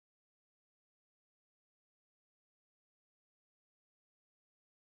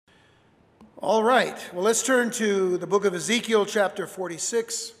All right, well, let's turn to the book of Ezekiel, chapter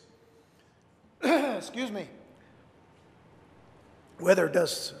 46. Excuse me. Weather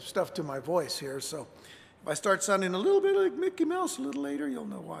does stuff to my voice here, so if I start sounding a little bit like Mickey Mouse a little later, you'll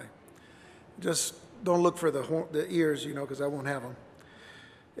know why. Just don't look for the ears, because I won't have them.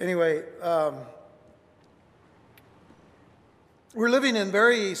 Anyway, we're living in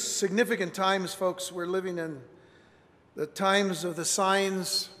very significant times, folks. We're living in the times of the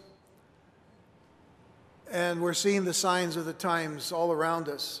signs, and we're seeing the signs of the times all around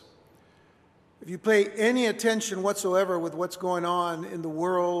us. If you pay any attention whatsoever with what's going on in the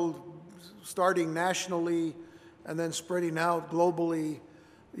world, starting nationally and then spreading out globally,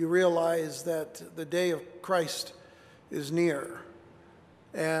 you realize that the day of Christ is near.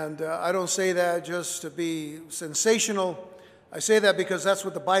 And I don't say that just to be sensational. I say that because that's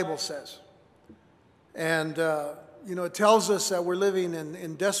what the Bible says. And, it tells us that we're living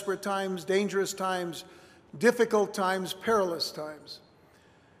in desperate times, dangerous times, difficult times, perilous times.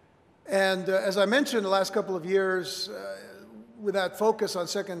 And as I mentioned the last couple of years, with that focus on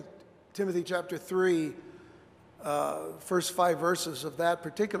 2 Timothy chapter 3, first 5 verses of that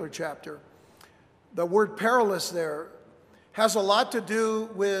particular chapter, the word perilous there has a lot to do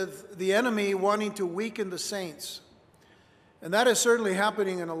with the enemy wanting to weaken the saints. And that is certainly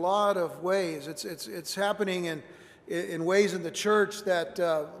happening in a lot of ways. It's happening in ways in the church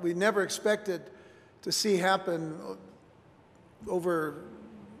that we never expected to see happen over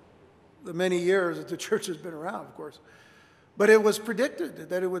the many years that the church has been around, of course. But it was predicted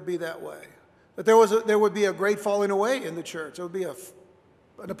that it would be that way, that there would be a great falling away in the church. There would be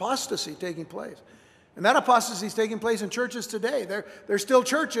an apostasy taking place. And that apostasy is taking place in churches today. They're still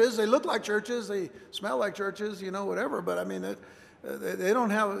churches. They look like churches. They smell like churches, whatever. But I mean, they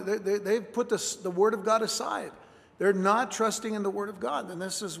don't have, they've put the Word of God aside. They're not trusting in the Word of God. And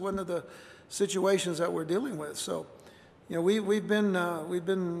this is one of the situations that we're dealing with. So, we've been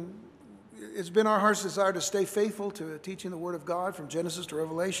it's been our heart's desire to stay faithful to teaching the Word of God from Genesis to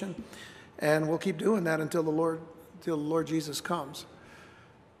Revelation, and we'll keep doing that until the Lord Jesus comes.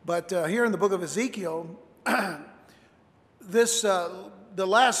 But here in the book of Ezekiel, the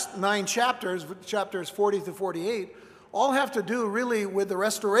last 9 chapters, chapters 40 to 48, all have to do really with the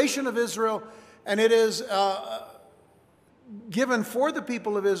restoration of Israel, and it is given for the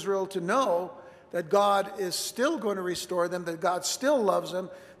people of Israel to know that God is still going to restore them, that God still loves them,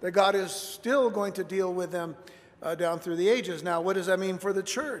 that God is still going to deal with them down through the ages. Now, what does that mean for the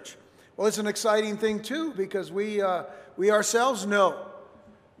church? Well, it's an exciting thing, too, because we ourselves know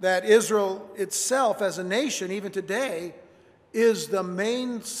that Israel itself as a nation, even today, is the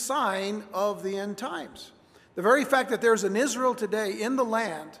main sign of the end times. The very fact that there's an Israel today in the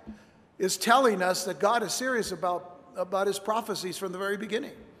land is telling us that God is serious about his prophecies from the very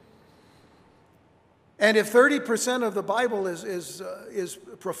beginning. And if 30% of the Bible is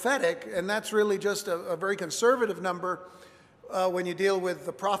prophetic, and that's really just a very conservative number when you deal with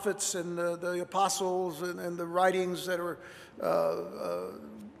the prophets and the apostles and the writings that are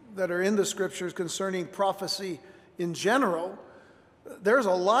in the scriptures concerning prophecy in general, there's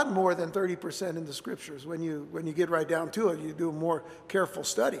a lot more than 30% in the scriptures when you get right down to it. You do a more careful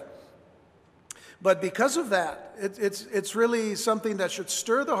study. But because of that, it's really something that should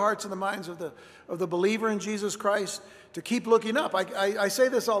stir the hearts and the minds of the believer in Jesus Christ to keep looking up. I say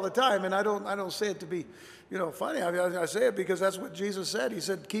this all the time, and I don't say it to be funny. I say it because that's what Jesus said. He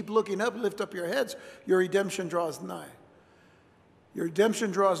said, "Keep looking up, lift up your heads. Your redemption draws nigh." Your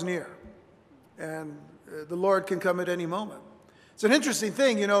redemption draws near, and the Lord can come at any moment. It's an interesting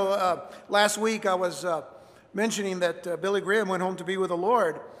thing. Last week I was mentioning that Billy Graham went home to be with the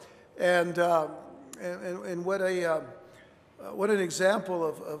Lord, and what an example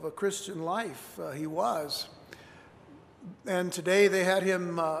of a Christian life he was. And today they had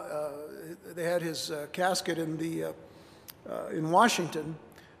him. They had his casket in Washington,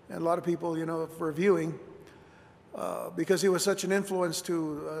 and a lot of people, for viewing. Because he was such an influence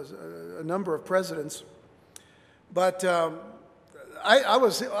to a number of presidents. But I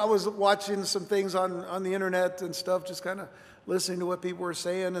was watching some things on the internet and stuff, just kind of listening to what people were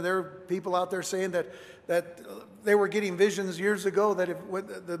saying, and there were people out there saying that they were getting visions years ago that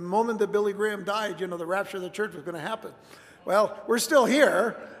the moment that Billy Graham died, the rapture of the church was going to happen. Well, we're still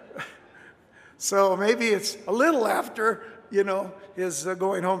here, so maybe it's a little after his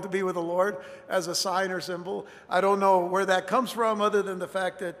going home to be with the Lord as a sign or symbol. I don't know where that comes from other than the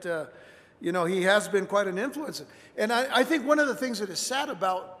fact that, he has been quite an influence. And I think one of the things that is sad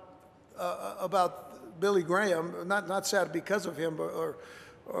about Billy Graham, not sad because of him,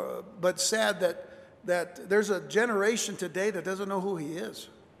 but sad that there's a generation today that doesn't know who he is.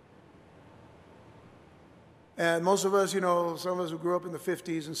 And most of us, some of us who grew up in the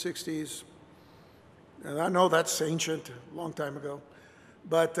 50s and 60s, and I know that's ancient, a long time ago,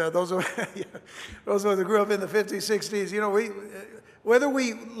 but those of us who grew up in the 50s, 60s, whether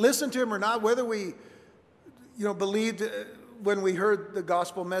we listened to him or not, whether we, believed when we heard the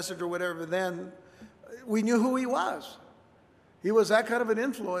gospel message or whatever, then we knew who he was. He was that kind of an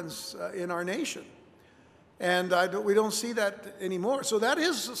influence in our nation. And we don't see that anymore. So that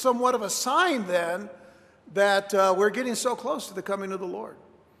is somewhat of a sign then that we're getting so close to the coming of the Lord.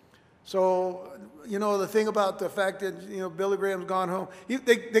 So, the thing about the fact that, Billy Graham's gone home,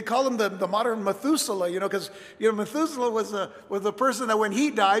 they call him the modern Methuselah, because, Methuselah was the person that when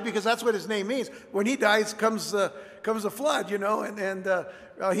he died, because that's what his name means, when he dies comes the flood, and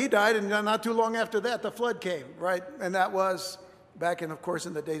he died, and not too long after that, the flood came, right? And that was back in, of course,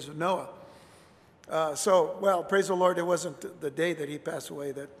 in the days of Noah. Praise the Lord, it wasn't the day that he passed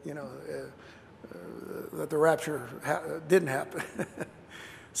away that, that the rapture didn't happen.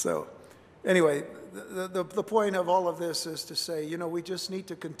 So anyway, the point of all of this is to say, we just need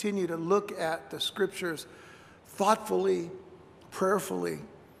to continue to look at the scriptures thoughtfully, prayerfully,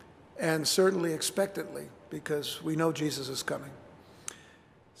 and certainly expectantly, because we know Jesus is coming.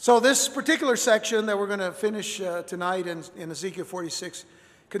 So this particular section that we're going to finish tonight in Ezekiel 46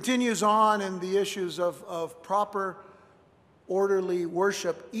 continues on in the issues of proper, orderly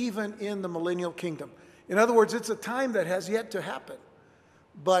worship, even in the millennial kingdom. In other words, it's a time that has yet to happen.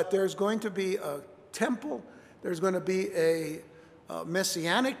 But there's going to be a temple. There's going to be a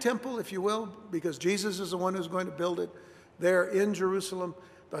messianic temple, if you will, because Jesus is the one who's going to build it there in Jerusalem.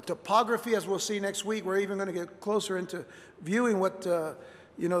 The topography, as we'll see next week, we're even going to get closer into viewing what, the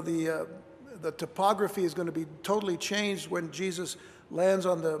topography is going to be totally changed when Jesus lands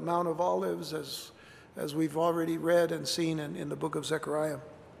on the Mount of Olives, as we've already read and seen in the book of Zechariah.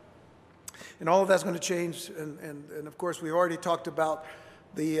 And all of that's going to change. And of course, we already talked about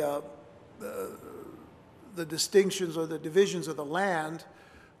the distinctions or the divisions of the land,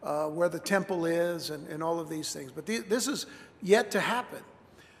 where the temple is, and all of these things. But this is yet to happen.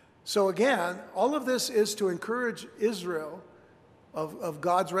 So again, all of this is to encourage Israel of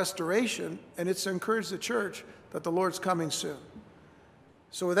God's restoration, and it's to encourage the church that the Lord's coming soon.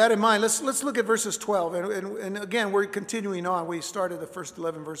 So with that in mind, let's look at verses 12. And again, we're continuing on. We started the first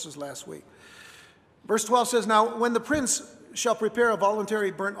 11 verses last week. Verse 12 says, "Now when the prince shall prepare a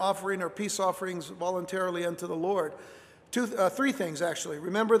voluntary burnt offering or peace offerings voluntarily unto the Lord." Three things, actually.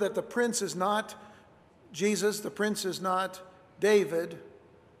 Remember that the prince is not Jesus. The prince is not David,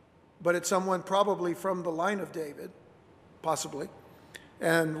 but it's someone probably from the line of David, possibly.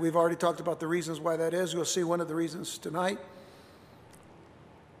 And we've already talked about the reasons why that is. You'll see one of the reasons tonight.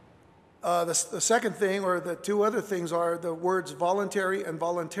 The second thing, or the two other things, are the words voluntary and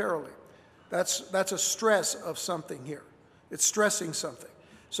voluntarily. That's a stress of something here. It's stressing something.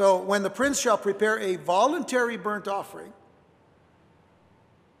 So when the prince shall prepare a voluntary burnt offering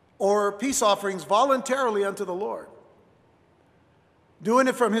or peace offerings voluntarily unto the Lord, doing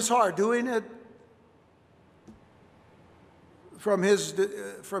it from his heart, doing it from his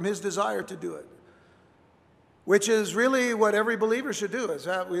desire to do it, which is really what every believer should do. Is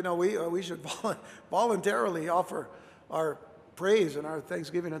that we should voluntarily offer our praise and our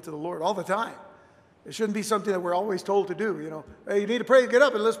thanksgiving unto the Lord all the time. It shouldn't be something that we're always told to do. Hey, you need to pray, get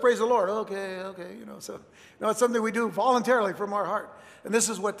up and let's praise the Lord. Okay. So it's something we do voluntarily from our heart. And this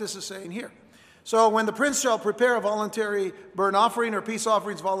is what this is saying here. So when the prince shall prepare a voluntary burnt offering or peace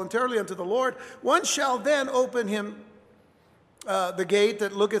offerings voluntarily unto the Lord, one shall then open him the gate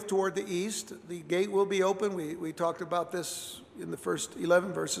that looketh toward the east. The gate will be open. We talked about this in the first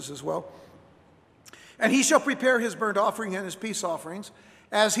 11 verses as well. And he shall prepare his burnt offering and his peace offerings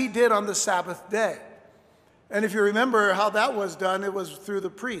as he did on the Sabbath day. And if you remember how that was done, it was through the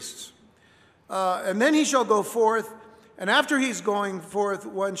priests. And then he shall go forth, and after he's going forth,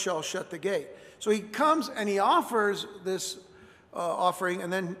 one shall shut the gate. So he comes and he offers this offering,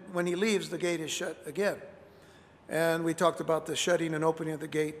 and then when he leaves, the gate is shut again. And we talked about the shutting and opening of the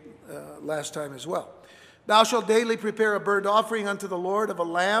gate last time as well. Thou shalt daily prepare a burnt offering unto the Lord of a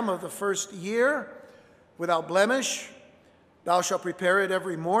lamb of the first year, without blemish. Thou shalt prepare it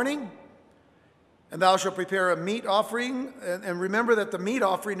every morning. And thou shalt prepare a meat offering. And remember that the meat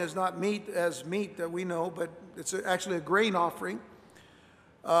offering is not meat as meat that we know, but it's actually a grain offering.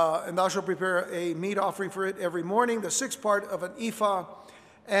 And thou shalt prepare a meat offering for it every morning, the sixth part of an ephah,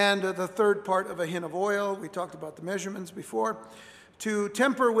 and the third part of a hin of oil. We talked about the measurements before. To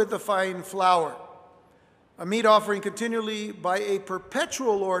temper with the fine flour. A meat offering continually by a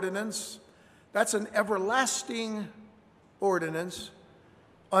perpetual ordinance. That's an everlasting ordinance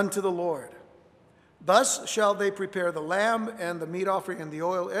unto the Lord. Thus shall they prepare the lamb and the meat offering and the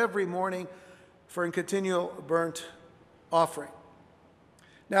oil every morning for a continual burnt offering.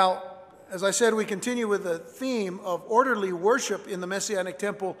 Now, as I said, we continue with the theme of orderly worship in the Messianic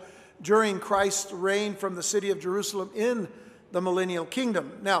temple during Christ's reign from the city of Jerusalem in the millennial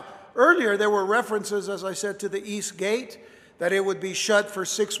kingdom. Now, earlier there were references, as I said, to the east gate, that it would be shut for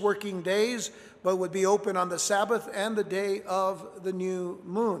 6 working days, but would be open on the Sabbath and the day of the new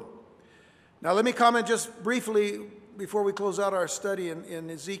moon. Now, let me comment just briefly before we close out our study in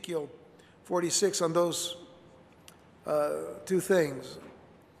Ezekiel 46 on those 2 things.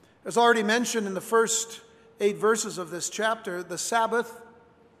 As already mentioned in the first 8 verses of this chapter, the Sabbath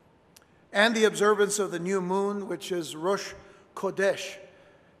and the observance of the new moon, which is Rosh Chodesh,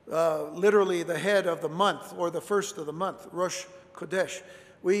 literally the head of the month, or the first of the month, Rosh Chodesh.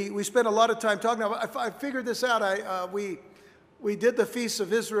 We spent a lot of time talking about. I figured this out. We did the Feast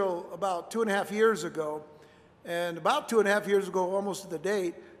of Israel about 2.5 years ago, and about 2.5 years ago, almost to the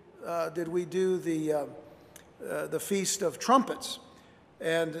date, did we do the Feast of Trumpets.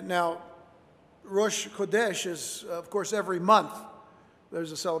 And now, Rosh Chodesh is, of course, every month.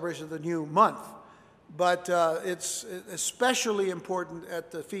 There's a celebration of the new month. But it's especially important at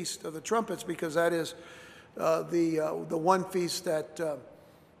the Feast of the Trumpets because that is the one feast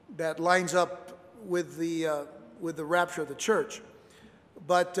that lines up with the rapture of the church.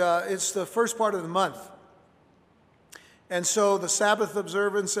 But it's the first part of the month. And so the Sabbath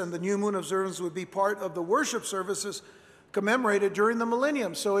observance and the new moon observance would be part of the worship services commemorated during the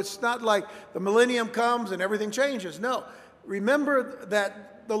millennium. So it's not like the millennium comes and everything changes. No. Remember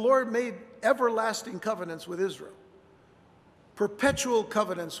that the Lord made everlasting covenants with Israel, perpetual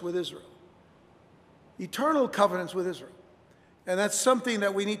covenants with Israel, eternal covenants with Israel. And that's something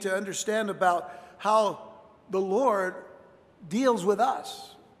that we need to understand about how the Lord deals with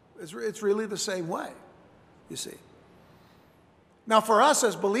us. It's really the same way, you see. Now, for us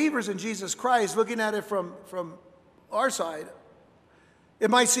as believers in Jesus Christ, looking at it from our side, it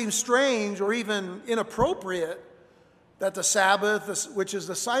might seem strange or even inappropriate that the Sabbath, which is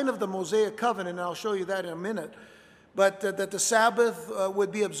the sign of the Mosaic covenant, and I'll show you that in a minute, but that the Sabbath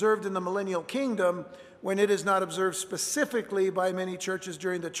would be observed in the millennial kingdom when it is not observed specifically by many churches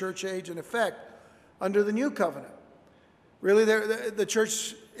during the church age, in effect, under the new covenant. Really, the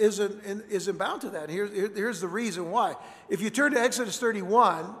church isn't bound to that. Here's the reason why. If you turn to Exodus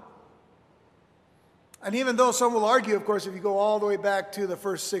 31, and even though some will argue, of course, if you go all the way back to the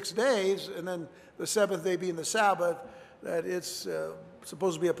first 6 days, and then the 7th day being the Sabbath, that it's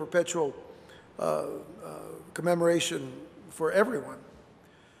supposed to be a perpetual commemoration for everyone.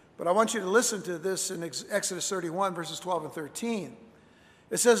 But I want you to listen to this in Exodus 31, verses 12 and 13.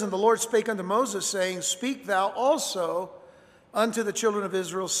 It says, "And the Lord spake unto Moses, saying, Speak thou also unto the children of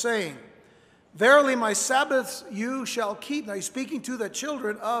Israel, saying, Verily my Sabbaths you shall keep." Now he's speaking to the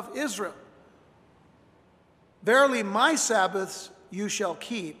children of Israel. "Verily my Sabbaths you shall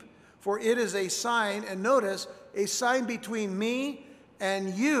keep, for it is a sign," and notice, "a sign between me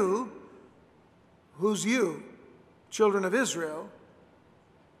and you," who's you, children of Israel,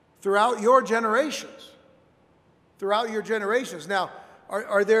 "throughout your generations." Throughout your generations. Now,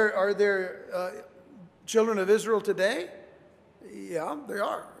 are there children of Israel today? Yeah, there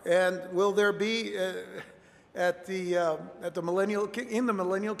are. And will there be at the millennial in the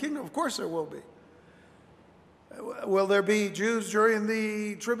millennial kingdom? Of course there will be. Will there be Jews during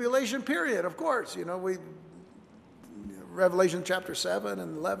the tribulation period? Of course. You know, Revelation chapter 7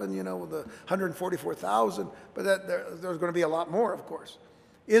 and 11, you know, with the 144,000. But there's going to be a lot more, of course.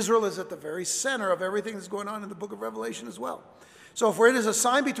 Israel is at the very center of everything that's going on in the book of Revelation as well. "So for it is a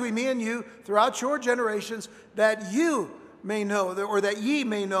sign between me and you throughout your generations, that you may know, or that ye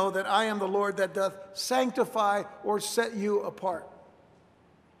may know, that I am the Lord that doth sanctify or set you apart."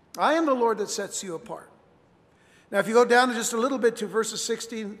 I am the Lord that sets you apart. Now, if you go down just a little bit to verses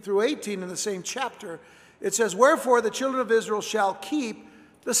 16 through 18 in the same chapter, it says, "Wherefore the children of Israel shall keep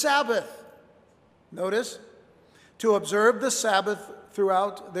the Sabbath." Notice, "to observe the Sabbath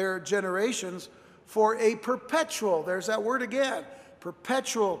throughout their generations for a perpetual," there's that word again,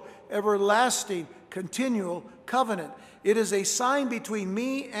 perpetual, everlasting, continual covenant. "It is a sign between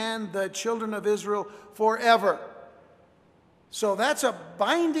me and the children of Israel forever." So that's a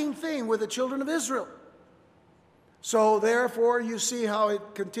binding thing with the children of Israel. So therefore, you see how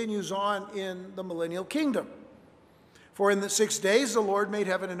it continues on in the millennial kingdom. "For in the 6 days the Lord made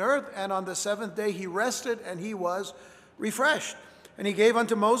heaven and earth, and on the 7th day he rested, and he was refreshed. And he gave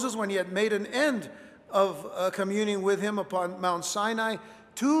unto Moses, when he had made an end of communing with him upon Mount Sinai,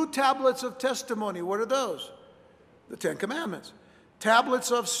 2 tablets of testimony." What are those? The 10 Commandments.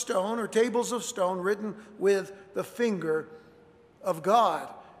 tablets of stone or tables of stone written with the finger of God.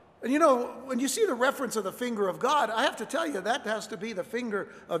 And you know, when you see the reference of the finger of God, I have to tell you, that has to be the finger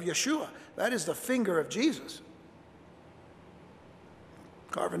of Yeshua. That is the finger of Jesus,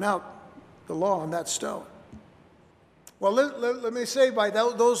 carving out the law on that stone. Well, let me say, by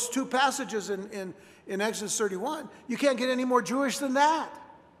those two passages in Exodus 31, you can't get any more Jewish than that,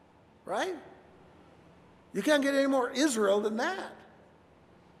 right? You can't get any more Israel than that.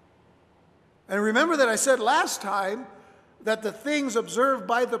 And remember that I said last time that the things observed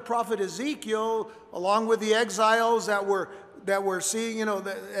by the prophet Ezekiel, along with the exiles that were seeing, you know,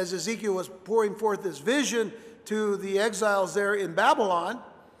 as Ezekiel was pouring forth this vision to the exiles there in Babylon,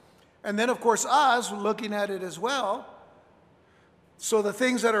 and then, of course, us looking at it as well. So the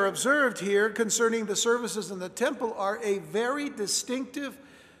things that are observed here concerning the services in the temple are a very distinctive,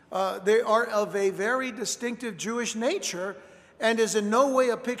 they are of a very distinctive Jewish nature, and is in no way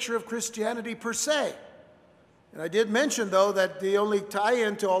a picture of Christianity per se. And I did mention, though, that the only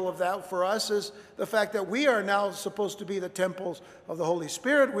tie-in to all of that for us is the fact that we are now supposed to be the temples of the Holy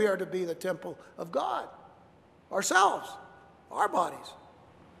Spirit. We are to be the temple of God, ourselves, our bodies.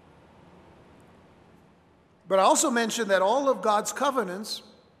 But I also mentioned that all of God's covenants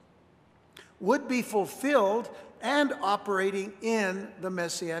would be fulfilled and operating in the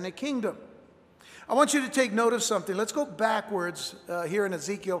Messianic kingdom. I want you to take note of something. Let's go backwards here in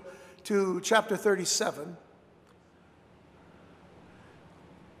Ezekiel to chapter 37.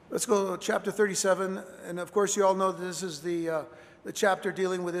 Let's go to chapter 37, and of course you all know that this is the chapter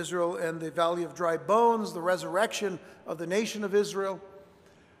dealing with Israel and the Valley of Dry Bones, the resurrection of the nation of Israel.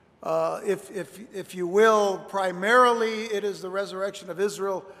 If you will, primarily it is the resurrection of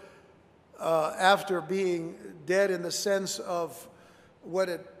Israel after being dead in the sense of what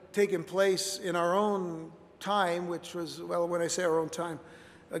had taken place in our own time, which was, well, when I say our own time,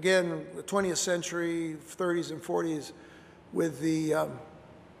 again, the 20th century, 30s and 40s, with the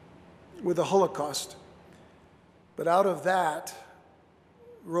Holocaust. But out of that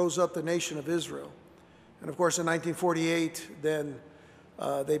rose up the nation of Israel. And of course, in 1948, then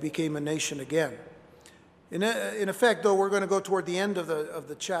they became a nation again. In effect, though, we're going to go toward the end of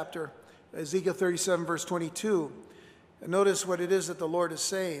the chapter, Ezekiel 37, verse 22. And notice what it is that the Lord is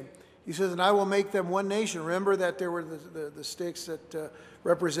saying. He says, and I will make them one nation. Remember that there were the sticks that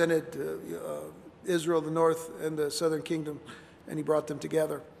represented Israel, the north and the southern kingdom, and he brought them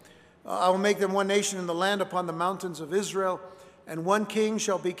together. I will make them one nation in the land upon the mountains of Israel, and one king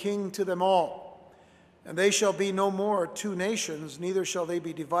shall be king to them all. And they shall be no more two nations, neither shall they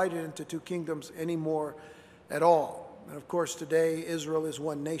be divided into two kingdoms any more at all. And of course, today Israel is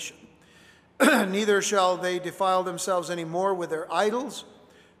one nation. Neither shall they defile themselves any more with their idols,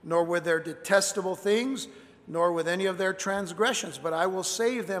 nor with their detestable things, nor with any of their transgressions. But I will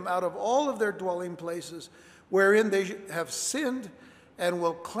save them out of all of their dwelling places, wherein they have sinned, and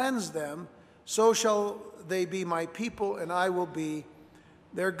will cleanse them. So shall they be my people, and I will be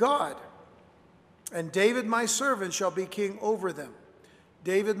their God. And David my servant shall be king over them.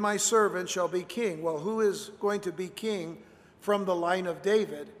 David my servant shall be king. Well, who is going to be king from the line of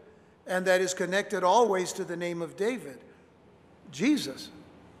David, and that is connected always to the name of David? Jesus.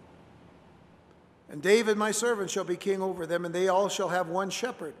 And David my servant shall be king over them, and they all shall have one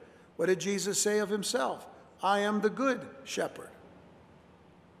shepherd. What did Jesus say of himself? I am the good shepherd,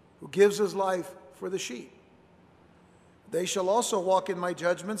 who gives his life for the sheep. They shall also walk in my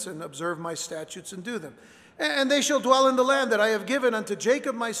judgments and observe my statutes and do them. And they shall dwell in the land that I have given unto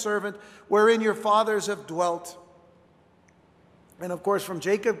Jacob my servant, wherein your fathers have dwelt. And of course, from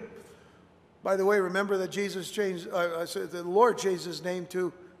Jacob, by the way, remember that Jesus changed, the Lord changed his name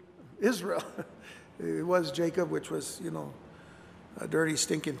to Israel. It was Jacob, which was, you know, a dirty,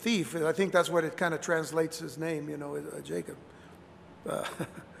 stinking thief. And I think that's what it kind of translates his name, you know, Jacob.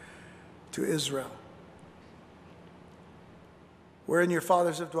 To Israel, wherein your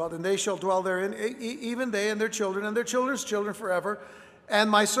fathers have dwelt, and they shall dwell therein, even they and their children's children forever, and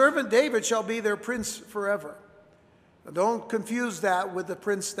my servant David shall be their prince forever. Now, don't confuse that with the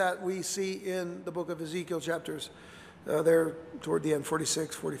prince that we see in the book of Ezekiel chapters, there toward the end,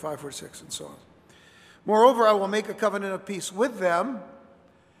 46, 45, 46, and so on. Moreover, I will make a covenant of peace with them.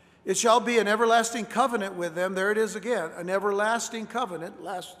 It shall be an everlasting covenant with them. There it is again, an everlasting covenant,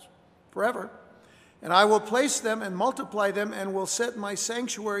 lasts forever. And I will place them and multiply them, and will set my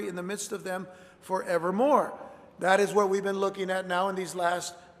sanctuary in the midst of them forevermore. That is what we've been looking at now in these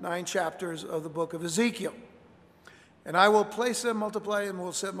last 9 chapters of the book of Ezekiel. And I will place them, multiply them, and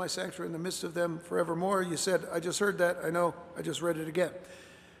will set my sanctuary in the midst of them forevermore. You said, I just heard that. I know, I just read it again.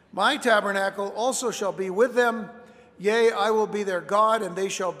 My tabernacle also shall be with them, Yea, I will be their God, and they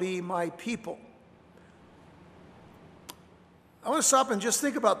shall be my people. I want to stop and just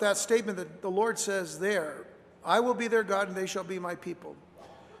think about that statement that the Lord says there. I will be their God, and they shall be my people.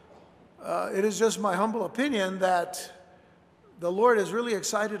 It is just my humble opinion that the Lord is really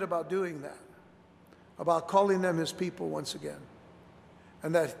excited about doing that, about calling them his people once again,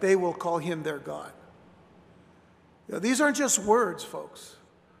 and that they will call him their God. You know, these aren't just words, folks.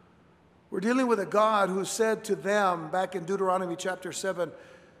 We're dealing with a God who said to them back in Deuteronomy chapter 7,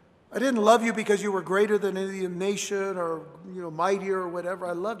 I didn't love you because you were greater than any nation or mightier or whatever.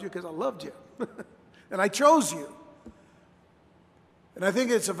 I loved you because I loved you. And I chose you. And I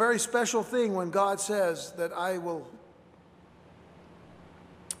think it's a very special thing when God says that I will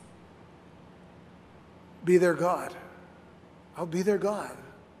be their God. I'll be their God.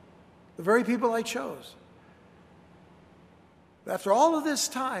 The very people I chose. After all of this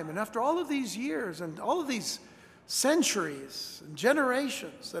time and after all of these years and all of these centuries and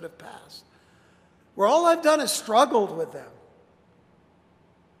generations that have passed, where all I've done is struggled with them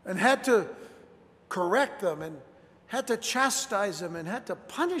and had to correct them and had to chastise them and had to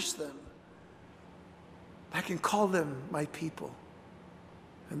punish them, I can call them my people,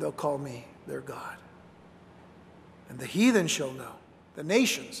 and they'll call me their God. And the heathen shall know, the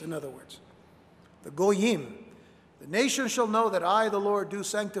nations, in other words, the Goyim, the nations shall know that I, the Lord, do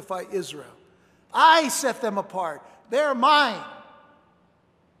sanctify Israel. I set them apart. They're mine.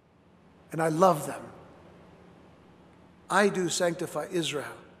 And I love them. I do sanctify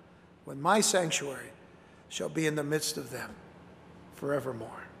Israel when my sanctuary shall be in the midst of them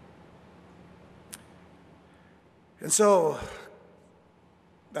forevermore. And so,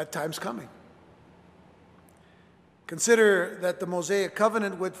 that time's coming. Consider that the Mosaic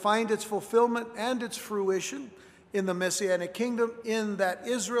covenant would find its fulfillment and its fruition in the Messianic kingdom, in that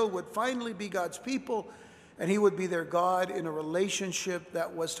Israel would finally be God's people, and he would be their God in a relationship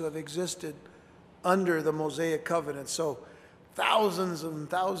that was to have existed under the Mosaic covenant. So thousands and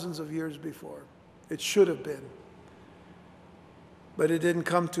thousands of years before. It should have been. But it didn't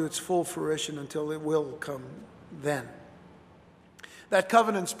come to its full fruition until it will come then. That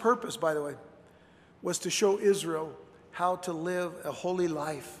covenant's purpose, by the way, was to show Israel how to live a holy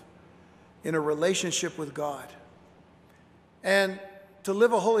life in a relationship with God. And to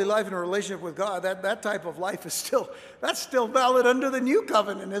live a holy life in a relationship with God, that type of life is still valid under the new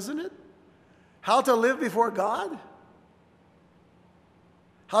covenant, isn't it? How to live before God?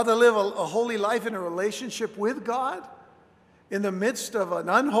 How to live a holy life in a relationship with God in the midst of an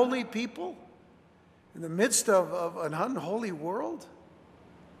unholy people, in the midst of an unholy world?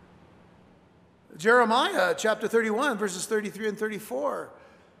 Jeremiah chapter 31, verses 33 and 34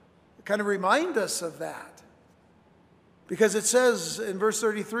 kind of remind us of that. Because it says in verse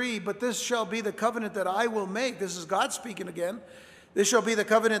 33, but this shall be the covenant that I will make. This is God speaking again. This shall be the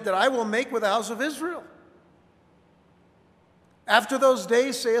covenant that I will make with the house of Israel. After those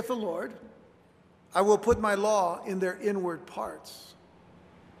days, saith the Lord, I will put my law in their inward parts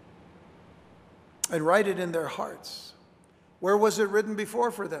and write it in their hearts. Where was it written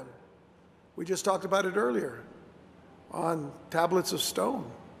before for them? We just talked about it earlier. On tablets of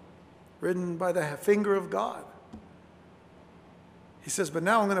stone, written by the finger of God. He says, but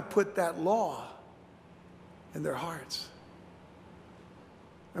now I'm going to put that law in their hearts.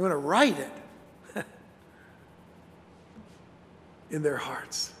 I'm going to write it in their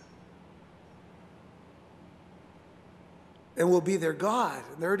hearts. And will be their God.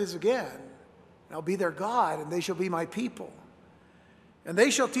 And there it is again. I'll be their God, and they shall be my people. And they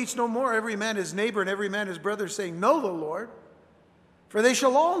shall teach no more every man his neighbor and every man his brother, saying, know the Lord, for they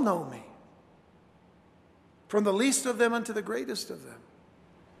shall all know me, from the least of them unto the greatest of them.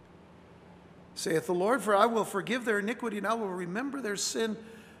 Saith the Lord, for I will forgive their iniquity, and I will remember their sin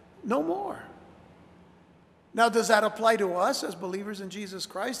no more. Now, does that apply to us as believers in Jesus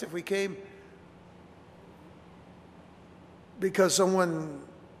Christ? If we came because someone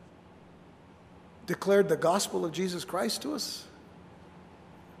declared the gospel of Jesus Christ to us?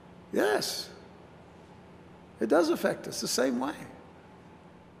 Yes. It does affect us the same way.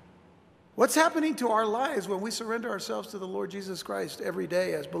 What's happening to our lives when we surrender ourselves to the Lord Jesus Christ every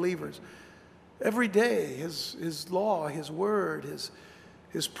day as believers? Every day, His law, His word,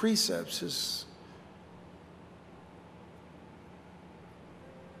 His precepts, His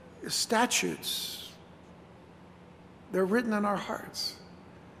statutes, they're written in our hearts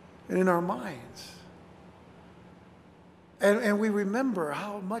and in our minds. And we remember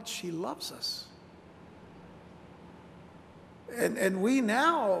how much He loves us. And we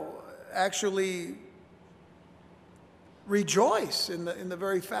now actually rejoice in the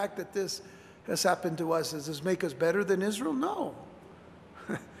very fact that this has happened to us. Does this make us better than Israel? No.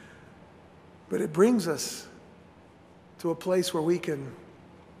 But it brings us to a place where we can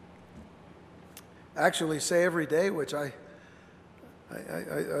actually say every day, which I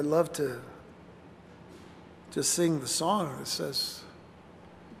love to just sing the song that says,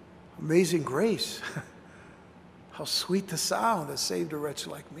 "Amazing grace, how sweet the sound that saved a wretch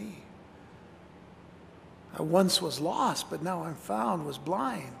like me. I once was lost, but now I'm found, was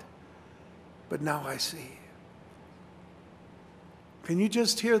blind, but now I see." Can you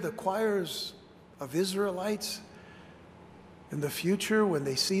just hear the choirs of Israelites in the future when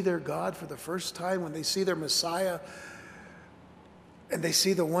they see their God for the first time, when they see their Messiah, and they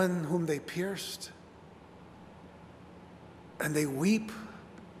see the one whom they pierced, and they weep,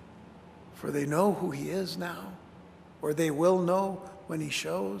 for they know who he is now, or they will know when he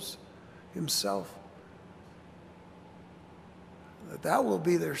shows himself. That will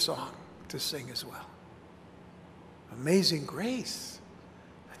be their song to sing as well. Amazing grace,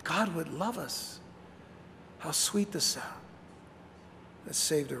 that God would love us. How sweet the sound that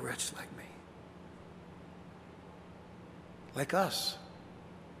saved a wretch like me. Like us.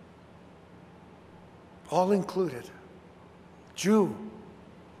 All included, Jew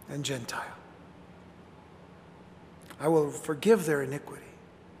and Gentile. I will forgive their iniquity,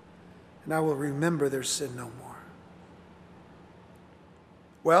 and I will remember their sin no more.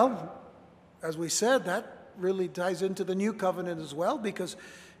 Well, as we said, that really ties into the new covenant as well, because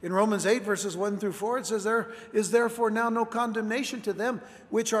in Romans 8, verses 1 through 4, it says, "There is therefore now no condemnation to them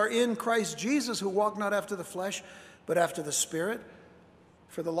which are in Christ Jesus, who walk not after the flesh, but after the Spirit.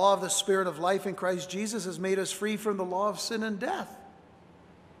 For the law of the Spirit of life in Christ Jesus has made us free from the law of sin and death.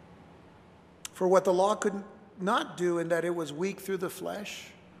 For what the law could not do, in that it was weak through the flesh,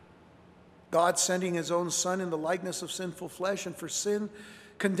 God sending his own Son in the likeness of sinful flesh, and for sin,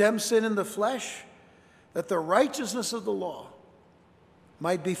 condemned sin in the flesh, that the righteousness of the law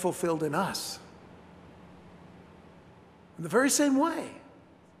might be fulfilled in us." In the very same way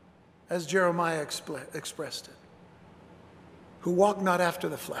as Jeremiah expressed it. Who walk not after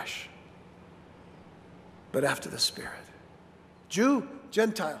the flesh, but after the Spirit. Jew,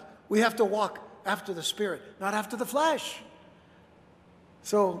 Gentile, we have to walk after the Spirit, not after the flesh.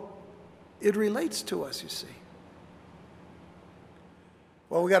 So it relates to us, you see.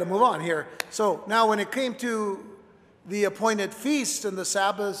 Well, we got to move on here. So now when it came to the appointed feasts and the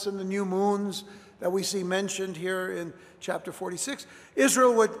Sabbaths and the new moons that we see mentioned here in chapter 46,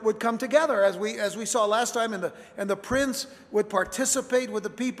 Israel would come together, as we saw last time, and the prince would participate with the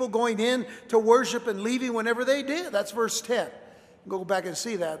people going in to worship and leaving whenever they did. That's verse 10. Go back and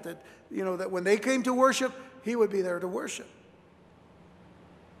see that that when they came to worship, he would be there to worship.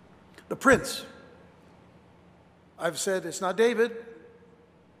 The prince. I've said it's not David.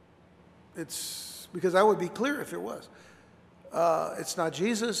 It's because I would be clear if it was. It's not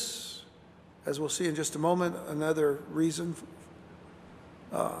Jesus, as we'll see in just a moment, another reason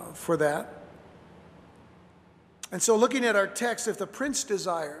for that. And so looking at our text, if the prince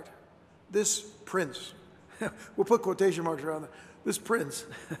desired, this prince, we'll put quotation marks around that, this prince,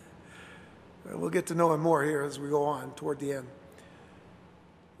 we'll get to know him more here as we go on toward the end.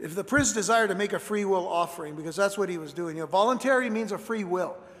 If the prince desired to make a free will offering, because that's what he was doing. Voluntary means a free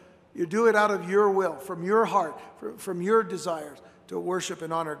will. You do it out of your will, from your heart, from your desires to worship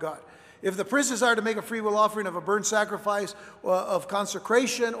and honor God. If the prince desired to make a free will offering of a burnt sacrifice, of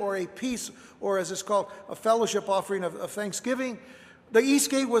consecration, or a peace, or as it's called, a fellowship offering of thanksgiving, the east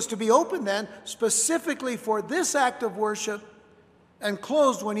gate was to be open then, specifically for this act of worship, and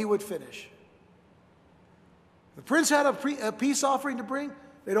closed when he would finish. The prince had a peace offering to bring,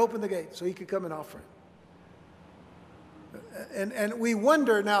 they'd open the gate so he could come and offer it. And we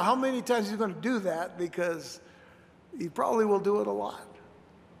wonder now how many times he's going to do that, because he probably will do it a lot.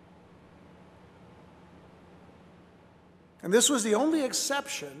 And this was the only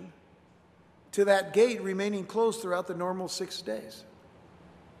exception to that gate remaining closed throughout the normal 6 days.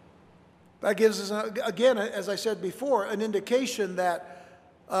 That gives us, again, as I said before, an indication that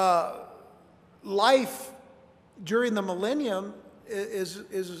life during the millennium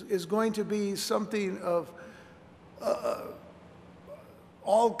is going to be something of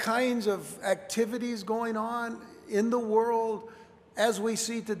all kinds of activities going on in the world as we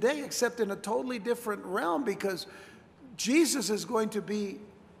see today, except in a totally different realm, because Jesus is going to be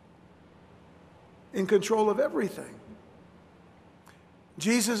in control of everything.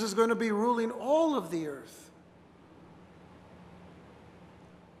 Jesus is going to be ruling all of the earth.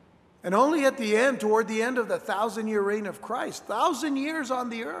 And only at the end, toward the end of the 1,000-year reign of Christ, 1,000 years on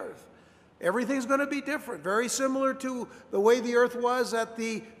the earth, Everything's going to be different, very similar to the way the earth was at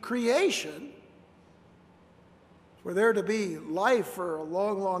the creation. For there to be life for a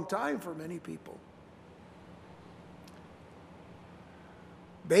long, long time for many people.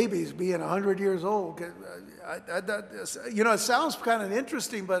 Babies being 100 years old, it sounds kind of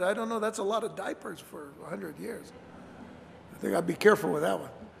interesting, but I don't know, that's a lot of diapers for 100 years. I think I'd be careful with that one.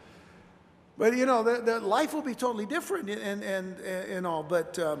 But, the life will be totally different and all,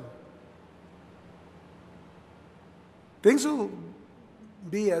 but things will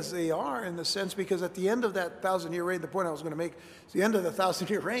be as they are in the sense, because at the end of that 1,000-year reign, the point I was going to make, is the end of the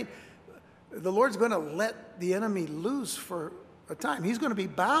 1,000-year reign, the Lord's going to let the enemy loose for a time. He's going to be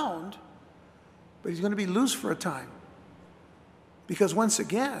bound, but he's going to be loose for a time. Because once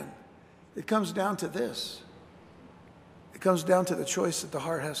again, it comes down to this. It comes down to the choice that the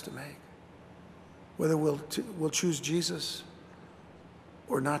heart has to make. Whether we'll choose Jesus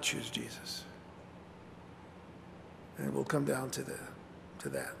or not choose Jesus. And it will come down to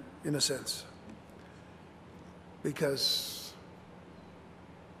that, in a sense. Because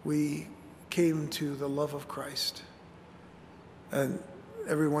we came to the love of Christ. And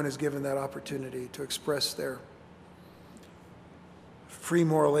everyone is given that opportunity to express their free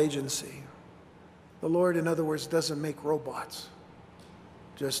moral agency. The Lord, in other words, doesn't make robots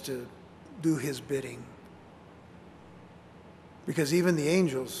just to do his bidding. Because even the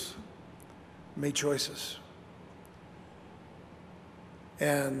angels made choices.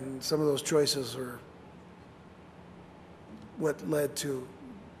 And some of those choices are what led to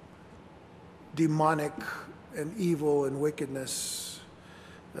demonic and evil and wickedness,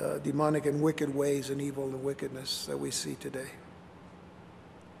 demonic and wicked ways and evil and wickedness that we see today.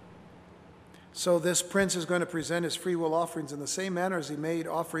 So this prince is going to present his free will offerings in the same manner as he made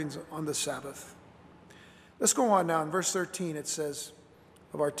offerings on the Sabbath. Let's go on now. In verse 13 it says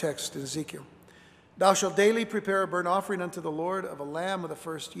of our text in Ezekiel, "Thou shalt daily prepare a burnt offering unto the Lord of a lamb of the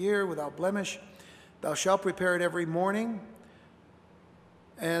first year without blemish. Thou shalt prepare it every morning."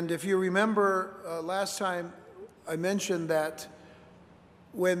 And if you remember last time I mentioned that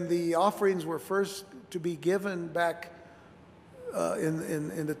when the offerings were first to be given back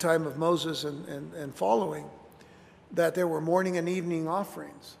in the time of Moses and following, that there were morning and evening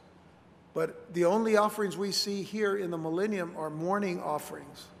offerings. But the only offerings we see here in the millennium are morning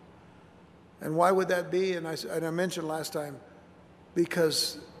offerings. And why would that be? And I mentioned last time,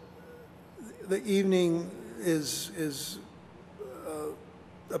 because the evening is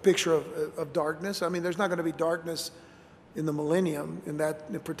a picture of darkness. I mean, there's not going to be darkness in the millennium in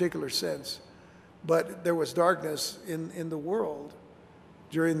that particular sense. But there was darkness in the world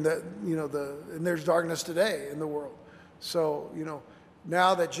during and there's darkness today in the world. So,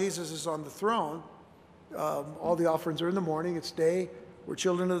 now that Jesus is on the throne, all the offerings are in the morning. It's day. We're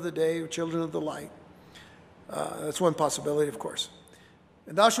children of the day. We're children of the light. That's one possibility, of course.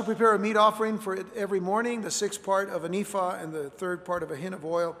 "And thou shalt prepare a meat offering for it every morning, the 6th part of an ephah and the 3rd part of a hin of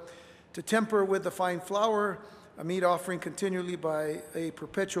oil, to temper with the fine flour, a meat offering continually by a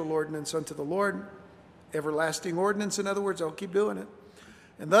perpetual ordinance unto the Lord." Everlasting ordinance, in other words. I'll keep doing it.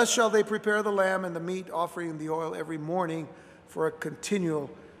 "And thus shall they prepare the lamb and the meat offering and the oil every morning for a continual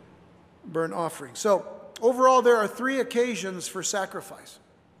burnt offering." So overall, there are 3 occasions for sacrifice.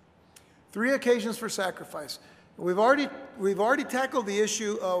 3 occasions for sacrifice. We've already tackled the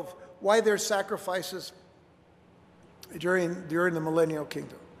issue of why there's sacrifices during the millennial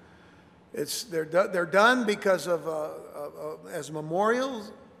kingdom. They're done because of as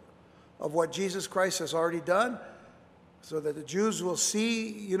memorials of what Jesus Christ has already done, so that the Jews will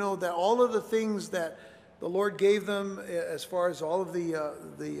see, that all of the things that the Lord gave them, as far as all of the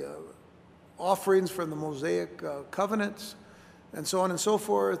offerings from the Mosaic covenants, and so on and so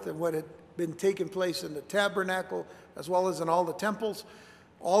forth, and what had been taking place in the tabernacle, as well as in all the temples,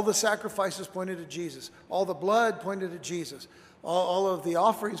 all the sacrifices pointed to Jesus. All the blood pointed to Jesus. All of the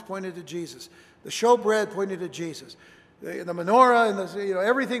offerings pointed to Jesus. The showbread pointed to Jesus. The menorah and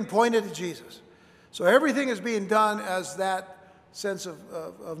everything pointed to Jesus. So everything is being done as that sense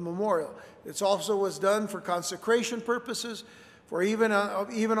of memorial. It also was done for consecration purposes. For even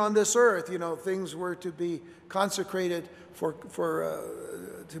on this earth, things were to be consecrated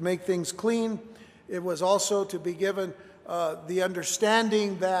to make things clean. It was also to be given the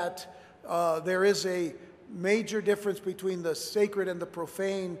understanding that there is a major difference between the sacred and the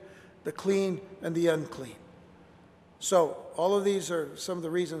profane, the clean and the unclean. So all of these are some of the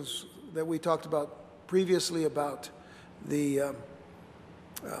reasons that we talked about previously about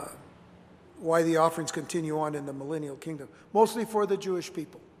why the offerings continue on in the millennial kingdom, mostly for the Jewish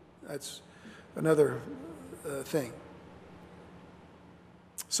people. That's another thing.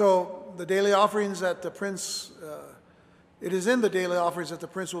 So the daily offerings that the prince, it is in the daily offerings that the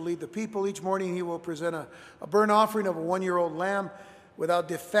prince will lead the people. Each morning he will present a burnt offering of a 1-year-old lamb without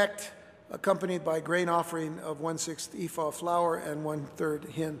defect, accompanied by a grain offering of 1/6 ephah of flour and 1/3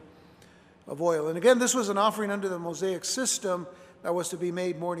 hin of oil. And again, this was an offering under the Mosaic system that was to be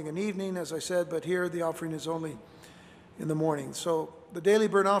made morning and evening, as I said, but here the offering is only in the morning. So the daily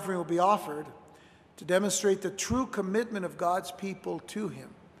burnt offering will be offered to demonstrate the true commitment of God's people to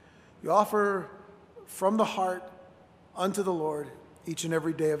him. You offer from the heart unto the Lord each and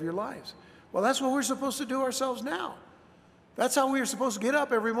every day of your lives. Well, that's what we're supposed to do ourselves now. That's how we are supposed to get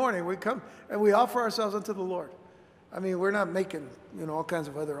up every morning. We come and we offer ourselves unto the Lord. I mean, we're not making, all kinds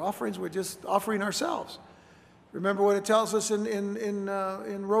of other offerings. We're just offering ourselves. Remember what it tells us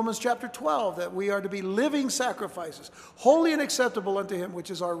in Romans chapter 12, that we are to be living sacrifices, holy and acceptable unto him,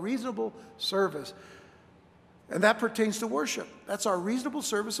 which is our reasonable service. And that pertains to worship. That's our reasonable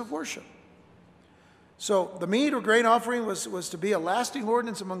service of worship. So the meat or grain offering was to be a lasting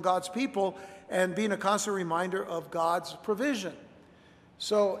ordinance among God's people and being a constant reminder of God's provision.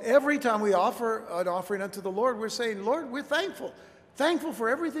 So every time we offer an offering unto the Lord, we're saying, Lord, we're thankful. Thankful for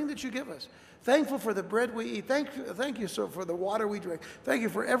everything that you give us. Thankful for the bread we eat. Thank you for the water we drink. Thank you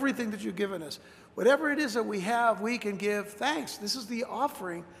for everything that you've given us. Whatever it is that we have, we can give thanks. This is the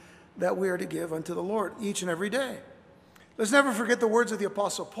offering that we are to give unto the Lord each and every day. Let's never forget the words of the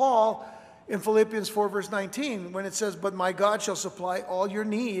Apostle Paul in Philippians 4, verse 19, when it says, "But my God shall supply all your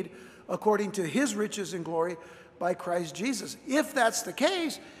need according to his riches and glory by Christ Jesus." If that's the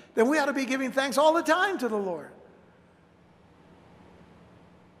case, then we ought to be giving thanks all the time to the Lord.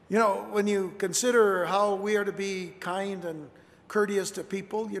 When you consider how we are to be kind and courteous to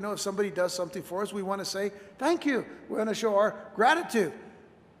people, if somebody does something for us, we want to say, thank you. We want to show our gratitude.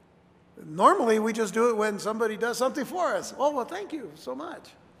 Normally, we just do it when somebody does something for us. Oh, well, thank you so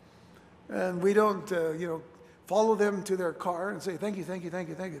much. And we don't, follow them to their car and say, thank you, thank you, thank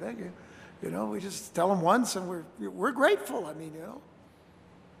you, thank you, thank you. We just tell them once and we're grateful.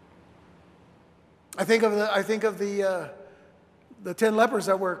 I think of the 10 lepers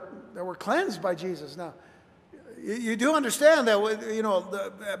that were cleansed by Jesus. Now, you do understand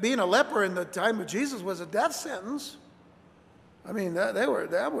that being a leper in the time of Jesus was a death sentence. I mean, they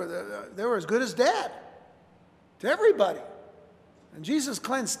were as good as dead to everybody, and Jesus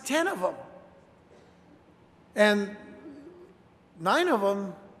cleansed 10 of them, and 9 of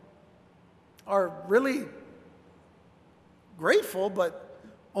them are really grateful, but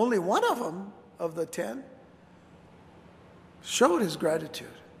only one of them, of the 10, showed his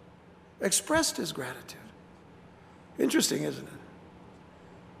gratitude, expressed his gratitude. Interesting, isn't it?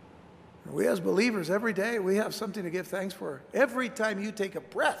 We as believers, every day, we have something to give thanks for. Every time you take a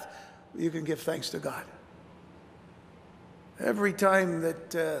breath, you can give thanks to God. Every time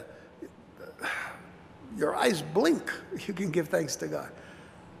that your eyes blink, you can give thanks to God.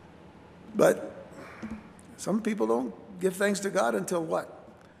 But some people don't give thanks to God until what?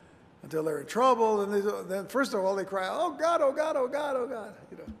 Until they're in trouble, and then first of all they cry, oh God, oh God, oh God, oh God.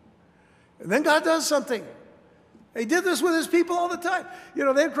 And then God does something. He did this with his people all the time.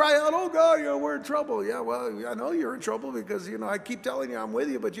 They'd cry out, oh God, we're in trouble. Yeah, well, I know you're in trouble because, I keep telling you I'm with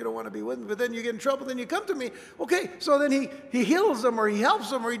you, but you don't want to be with me. But then you get in trouble, then you come to me. Okay, so then he heals them, or he helps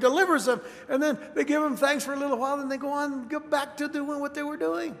them, or he delivers them. And then they give him thanks for a little while, and they go on and go back to doing what they were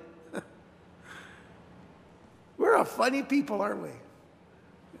doing. We're a funny people, aren't we?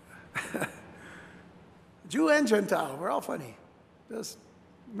 Jew and Gentile, we're all funny. Just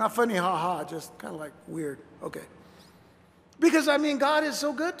not funny, ha-ha, just kind of like weird. Okay. Because, God is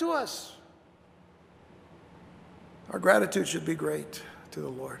so good to us. Our gratitude should be great to the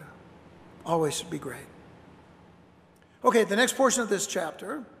Lord. Always should be great. Okay, the next portion of this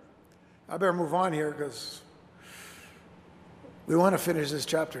chapter, I better move on here because we want to finish this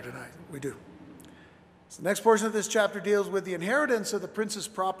chapter tonight. We do. So the next portion of this chapter deals with the inheritance of the prince's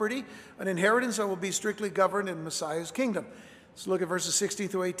property, an inheritance that will be strictly governed in Messiah's kingdom. Let's look at verses 16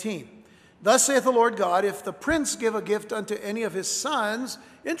 through 18. Thus saith the Lord God, if the prince give a gift unto any of his sons,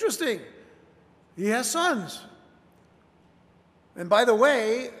 interesting, he has sons. And by the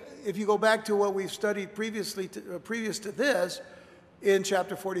way, if you go back to what we've studied previous to this, in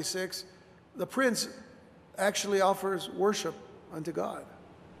chapter 46, the prince actually offers worship unto God.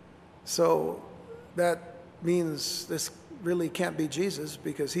 So that means this really can't be Jesus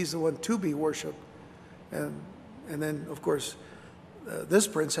because he's the one to be worshiped. And then, of course, this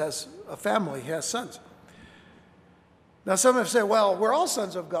prince has a family, he has sons. Now, some have said, well, we're all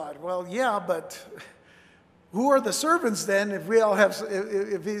sons of God. Well, yeah, but who are the servants then if we're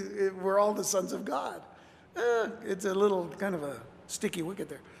all the sons of God? It's a little kind of a sticky wicket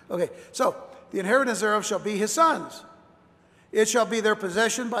there. Okay, so the inheritance thereof shall be his sons. It shall be their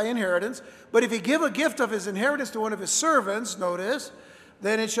possession by inheritance. But if he give a gift of his inheritance to one of his servants, notice,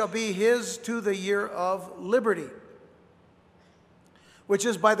 then it shall be his to the year of liberty, which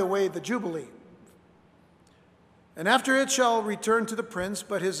is, by the way, the Jubilee. And after it shall return to the prince,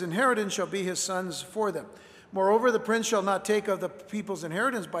 but his inheritance shall be his sons for them. Moreover, the prince shall not take of the people's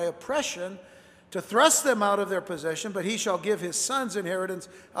inheritance by oppression to thrust them out of their possession, but he shall give his sons inheritance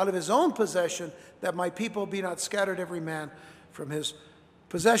out of his own possession, that my people be not scattered every man from his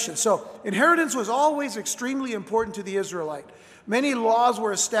possession. So inheritance was always extremely important to the Israelite. Many laws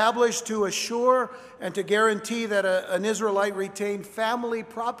were established to assure and to guarantee that an Israelite retained family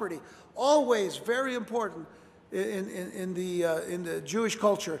property. Always very important in the Jewish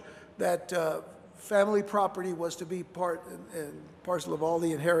culture that family property was to be part and parcel of all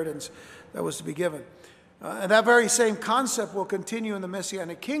the inheritance that was to be given. And that very same concept will continue in the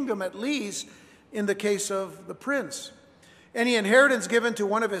Messianic kingdom, at least in the case of the prince. Any inheritance given to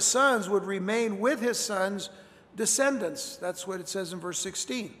one of his sons would remain with his sons' descendants. That's what it says in verse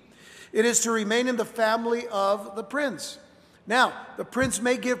 16. It is to remain in the family of the prince. Now, the prince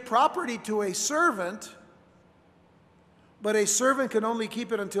may give property to a servant, but a servant can only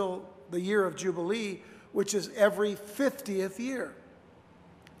keep it until the year of Jubilee, which is every 50th year.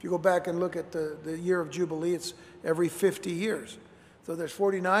 If you go back and look at the year of Jubilee, it's every 50 years. So there's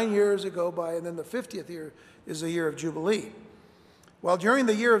 49 years that go by, and then the 50th year is the year of Jubilee. Well, during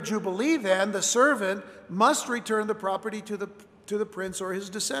the year of Jubilee, then, the servant must return the property to the prince or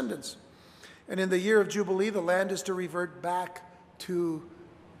his descendants. And in the year of Jubilee, the land is to revert back to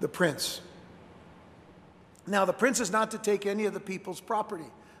the prince. Now, the prince is not to take any of the people's property.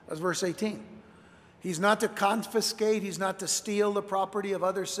 That's verse 18. He's not to confiscate. He's not to steal the property of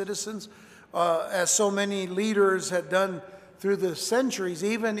other citizens, as so many leaders had done through the centuries,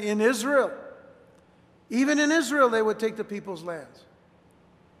 even in Israel. Even in Israel, they would take the people's lands.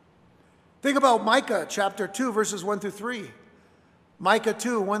 Think about Micah chapter 2, verses 1 through 3. Micah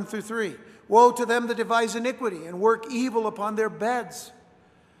 2, 1 through 3. Woe to them that devise iniquity and work evil upon their beds.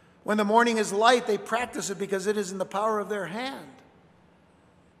 When the morning is light, they practice it because it is in the power of their hand.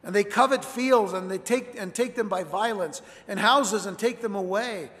 And they covet fields and they take them by violence, and houses and take them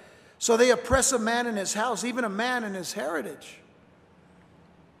away. So they oppress a man in his house, even a man in his heritage.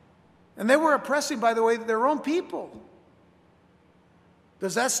 And they were oppressing, by the way, their own people.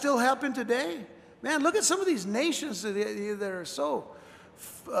 Does that still happen today? Man, look at some of these nations that are so,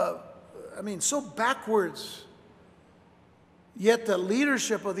 so backwards. Yet the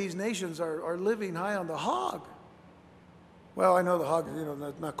leadership of these nations are living high on the hog. Well, I know the hog,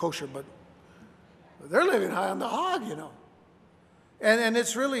 not kosher, but they're living high on the hog, And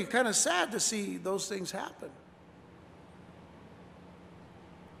it's really kind of sad to see those things happen.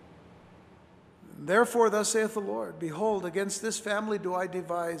 Therefore, thus saith the Lord, behold, against this family do I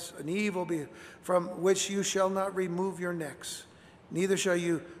devise an evil from which you shall not remove your necks, neither shall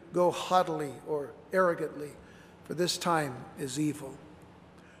you go haughtily or arrogantly, for this time is evil.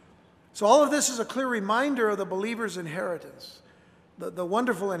 So all of this is a clear reminder of the believer's inheritance, the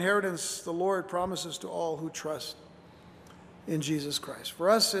wonderful inheritance the Lord promises to all who trust in Jesus Christ. For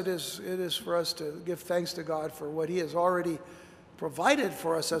us, it is for us to give thanks to God for what he has already provided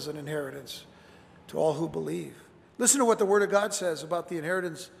for us as an inheritance to all who believe. Listen to what the Word of God says about the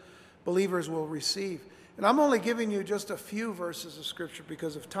inheritance believers will receive. And I'm only giving you just a few verses of Scripture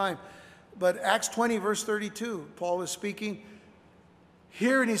because of time. But Acts 20, verse 32, Paul is speaking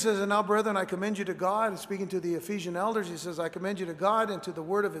here, and he says, and now, brethren, I commend you to God. And speaking to the Ephesian elders, he says, I commend you to God and to the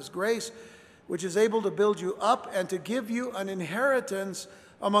word of his grace, which is able to build you up and to give you an inheritance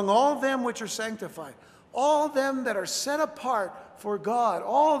among all them which are sanctified. All them that are set apart for God.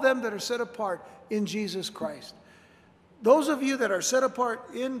 All of them that are set apart in Jesus Christ. Those of you that are set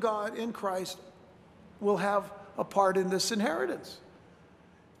apart in God, in Christ, will have a part in this inheritance.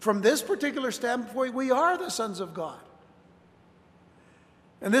 From this particular standpoint, we are the sons of God.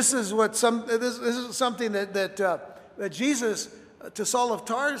 And this is this is something that Jesus to Saul of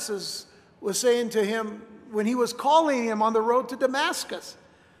Tarsus was saying to him when he was calling him on the road to Damascus.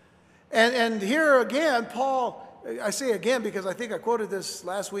 And here again, Paul, I say again because I think I quoted this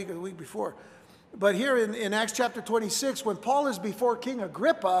last week or the week before, but here in Acts chapter 26, when Paul is before King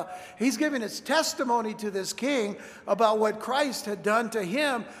Agrippa, he's giving his testimony to this king about what Christ had done to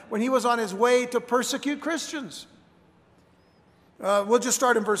him when he was on his way to persecute Christians. We'll just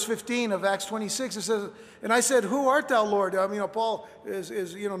start in verse 15 of Acts 26. It says, and I said, who art thou, Lord? Paul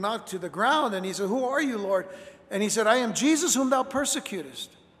is knocked to the ground, and he said, who are you, Lord? And he said, I am Jesus whom thou persecutest.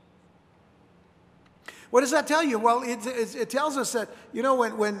 What does that tell you? Well, it tells us that, you know,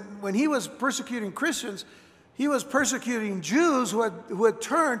 when he was persecuting Christians, he was persecuting Jews who had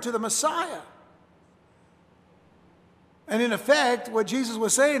turned to the Messiah. And in effect, what Jesus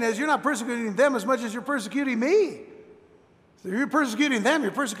was saying is, you're not persecuting them as much as you're persecuting me. So if you're persecuting them,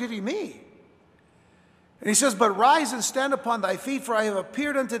 you're persecuting me. And he says, but rise and stand upon thy feet, for I have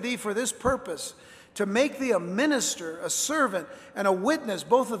appeared unto thee for this purpose, to make thee a minister, a servant, and a witness,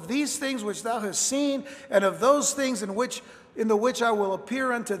 both of these things which thou hast seen, and of those things in the which I will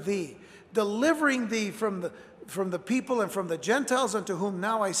appear unto thee, delivering thee from the people and from the Gentiles unto whom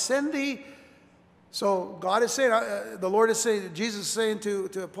now I send thee. So God is saying, the Lord is saying, Jesus is saying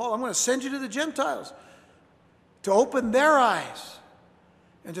to Paul, I'm going to send you to the Gentiles to open their eyes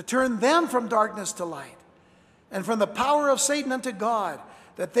and to turn them from darkness to light and from the power of Satan unto God,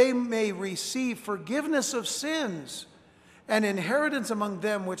 that they may receive forgiveness of sins and inheritance among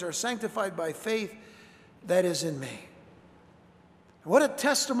them which are sanctified by faith that is in me. What a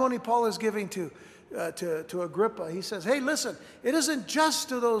testimony Paul is giving to Agrippa. He says, hey, listen, it isn't just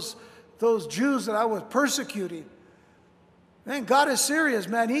to those Jews that I was persecuting. Man, God is serious,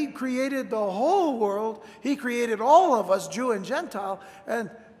 man. He created the whole world. He created all of us, Jew and Gentile, and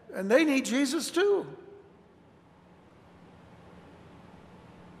they need Jesus too.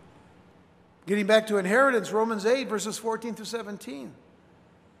 Getting back to inheritance, Romans 8, verses 14 through 17.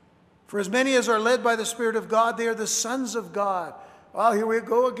 For as many as are led by the Spirit of God, they are the sons of God. Well, here we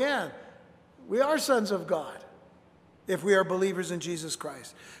go again. We are sons of God if we are believers in Jesus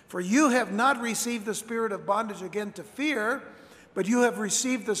Christ. For you have not received the spirit of bondage again to fear, but you have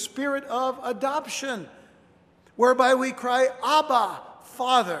received the spirit of adoption, whereby we cry, Abba,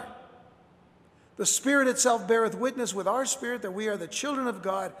 Father. The Spirit itself beareth witness with our spirit that we are the children of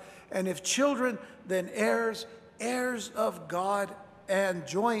God, and if children, then heirs, heirs of God, and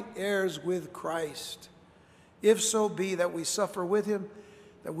joint heirs with Christ. If so be that we suffer with him,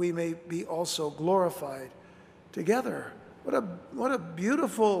 that we may be also glorified together. What a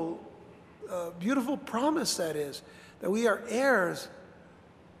beautiful, beautiful promise that is, that we are heirs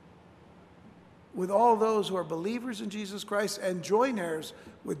with all those who are believers in Jesus Christ and joint heirs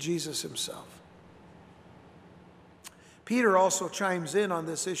with Jesus himself. Peter also chimes in on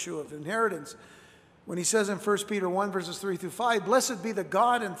this issue of inheritance when he says in 1 Peter 1, verses 3 through 5, Blessed be the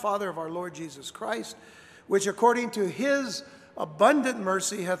God and Father of our Lord Jesus Christ, which according to his abundant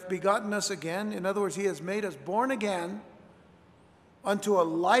mercy hath begotten us again. In other words, he has made us born again unto a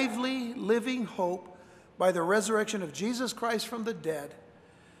lively, living hope by the resurrection of Jesus Christ from the dead,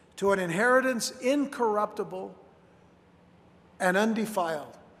 to an inheritance incorruptible and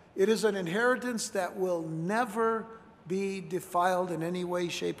undefiled. It is an inheritance that will never be defiled in any way,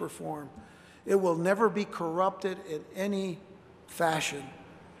 shape, or form. It will never be corrupted in any fashion,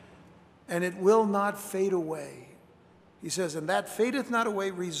 and it will not fade away. He says, and that fadeth not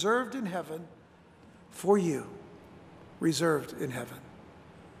away, reserved in heaven for you, reserved in heaven.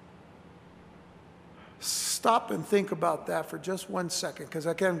 Stop and think about that for just 1 second, because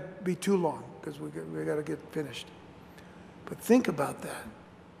I can't be too long, because we got to get finished. But think about that.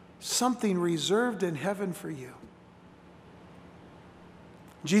 Something reserved in heaven for you.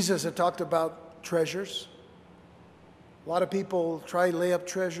 Jesus had talked about treasures. A lot of people try to lay up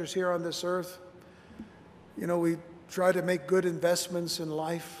treasures here on this earth. You know, we try to make good investments in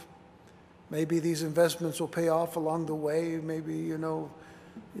life. Maybe these investments will pay off along the way. Maybe, you know,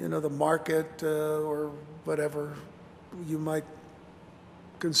 the market or whatever you might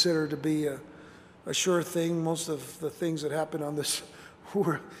consider to be a sure thing. Most of the things that happen on this,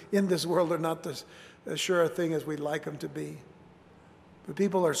 in this world are not as sure a thing as we'd like them to be. But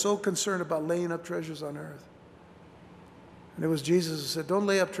people are so concerned about laying up treasures on earth. And it was Jesus who said, don't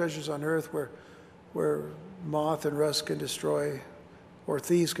lay up treasures on earth where moth and rust can destroy, or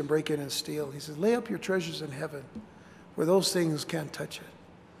thieves can break in and steal. He says, lay up your treasures in heaven, where those things can't touch it.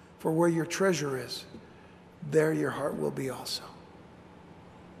 For where your treasure is, there your heart will be also.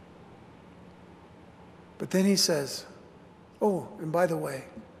 But then he says, oh, and by the way,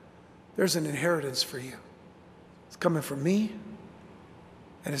 there's an inheritance for you. It's coming from me,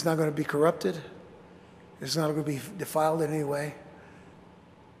 and it's not going to be corrupted. It's not going to be defiled in any way.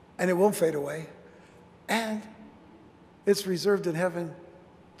 And it won't fade away. And it's reserved in heaven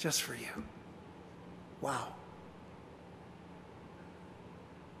just for you. Wow.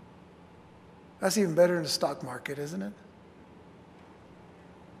 That's even better than the stock market, isn't it?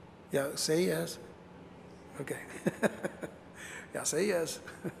 Yeah, say yes. Okay. Yeah, say yes.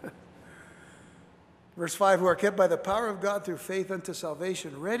 Verse 5, who are kept by the power of God through faith unto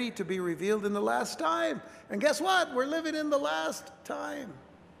salvation, ready to be revealed in the last time. And guess what? We're living in the last time.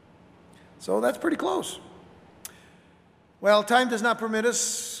 So that's pretty close. Well, time does not permit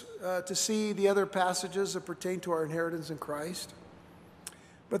us to see the other passages that pertain to our inheritance in Christ,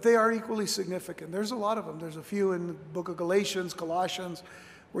 but they are equally significant. There's a lot of them. There's a few in the book of Galatians, Colossians,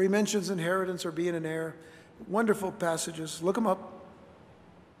 where he mentions inheritance or being an heir. Wonderful passages. Look them up.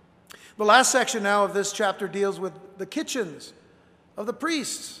 The last section now of this chapter deals with the kitchens of the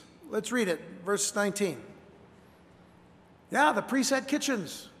priests. Let's read it, verse 19. Yeah, the priests had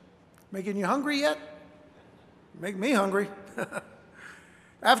kitchens. Making you hungry yet? Make me hungry.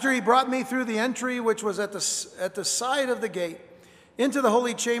 After he brought me through the entry, which was at the side of the gate, into the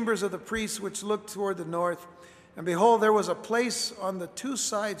holy chambers of the priests, which looked toward the north, and behold, there was a place on the two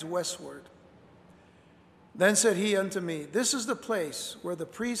sides westward. Then said he unto me, This is the place where the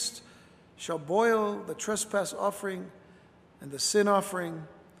priests shall boil the trespass offering and the sin offering,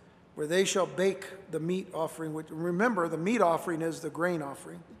 where they shall bake the meat offering. Which, remember, the meat offering is the grain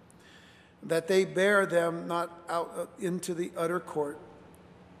offering, that they bear them not out into the utter court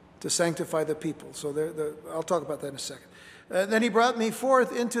to sanctify the people. So I'll talk about that in a second. Then he brought me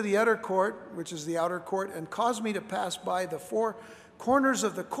forth into the utter court, which is the outer court, and caused me to pass by the four corners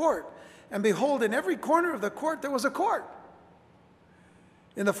of the court. And behold, in every corner of the court there was a court.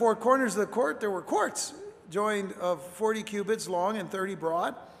 In the four corners of the court there were courts, joined of 40 cubits long and 30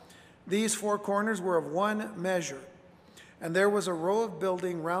 broad. These four corners were of one measure. And there was a row of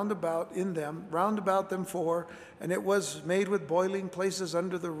building round about them four, and it was made with boiling places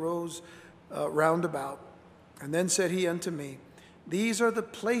under the rows round about. And then said he unto me, These are the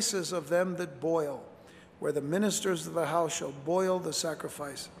places of them that boil, where the ministers of the house shall boil the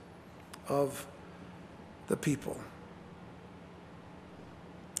sacrifice of the people.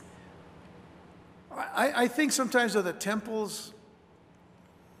 I think sometimes of the temples,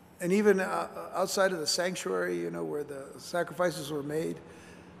 and even outside of the sanctuary, where the sacrifices were made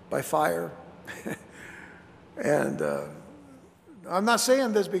by fire. And I'm not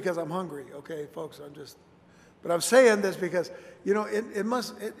saying this because I'm hungry, okay, folks. But I'm saying this because, the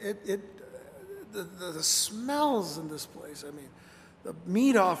smells in this place. I mean, the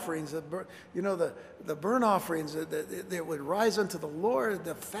meat offerings, the burnt offerings that would rise unto the Lord,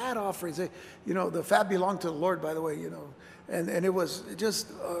 the fat offerings. The fat belonged to the Lord, by the way. And it was just,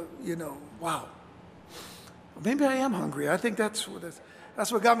 wow. Maybe I am hungry. I think that's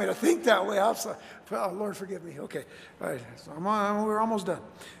what got me to think that way. Oh, Lord, forgive me. Okay, all right. So we're almost done.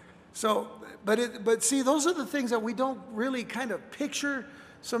 So, but see, those are the things that we don't really kind of picture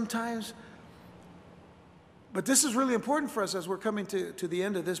sometimes. But this is really important for us as we're coming to the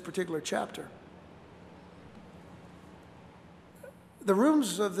end of this particular chapter. The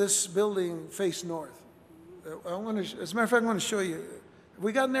rooms of this building face north. As a matter of fact, I'm going to show you. Have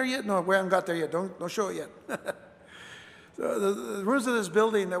we gotten there yet? No, we haven't got there yet. Don't show it yet. So the rooms of this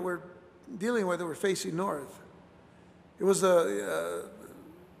building that we're dealing with, that were facing north. It was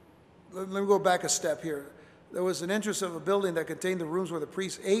let me go back a step here. There was an entrance of a building that contained the rooms where the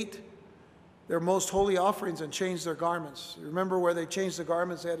priests ate their most holy offerings and changed their garments. Remember where they changed the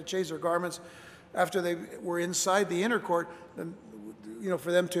garments? They had to change their garments after they were inside the inner court,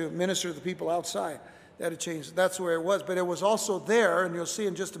 for them to minister to the people outside. They had to change. That's where it was. But it was also there, and you'll see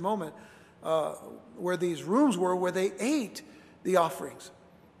in just a moment, where these rooms were, where they ate the offerings,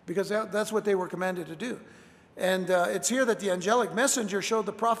 because that's what they were commanded to do. And it's here that the angelic messenger showed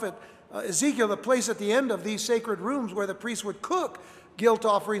the prophet Ezekiel the place at the end of these sacred rooms where the priests would cook guilt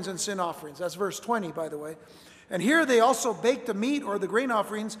offerings and sin offerings. That's verse 20, by the way. And here they also baked the meat or the grain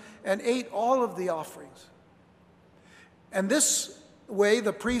offerings and ate all of the offerings. And this way,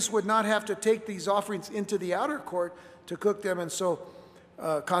 the priests would not have to take these offerings into the outer court to cook them and so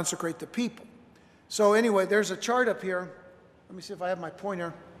consecrate the people. So anyway, there's a chart up here. Let me see if I have my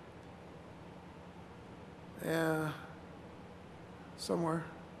pointer. Somewhere.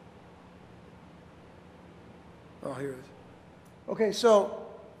 Oh, here it is. Okay, so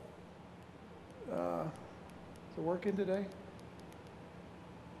is it working today?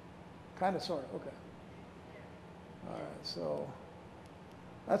 Kind of, sort of. Okay. All right, so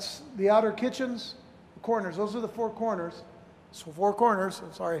that's the outer kitchens, the corners. Those are the four corners. So four corners.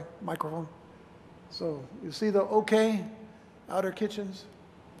 Sorry, microphone. So you see the outer kitchens.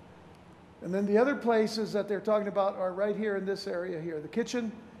 And then the other places that they're talking about are right here in this area here. The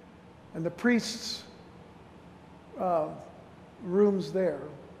kitchen and the priests' rooms there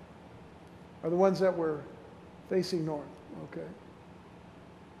are the ones that were facing north. Okay.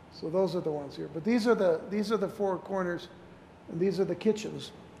 So those are the ones here. But these are the four corners, and these are the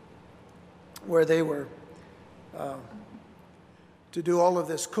kitchens where they were to do all of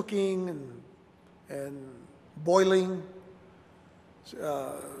this cooking and boiling.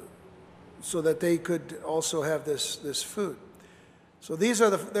 so that they could also have this food. So these are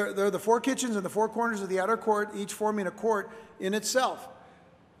they're the 4 kitchens in the 4 corners of the outer court, each forming a court in itself.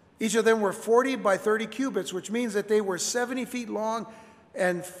 Each of them were 40 by 30 cubits, which means that they were 70 feet long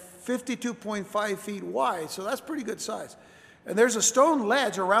and 52.5 feet wide. So that's pretty good size. And there's a stone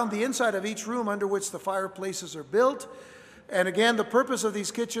ledge around the inside of each room under which the fireplaces are built. And again, the purpose of these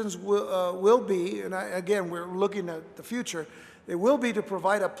kitchens will be, and again, we're looking at the future, it will be to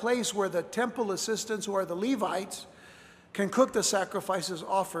provide a place where the temple assistants, who are the Levites, can cook the sacrifices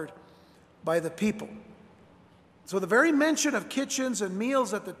offered by the people. So the very mention of kitchens and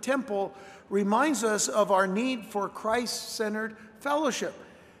meals at the temple reminds us of our need for Christ-centered fellowship.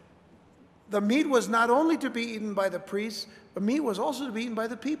 The meat was not only to be eaten by the priests, the meat was also to be eaten by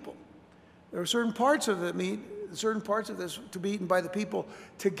the people. There were certain parts of the meat, certain parts of this to be eaten by the people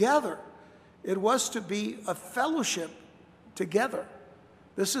together. It was to be a fellowship together.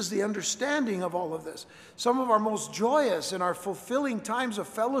 This is the understanding of all of this. Some of our most joyous and our fulfilling times of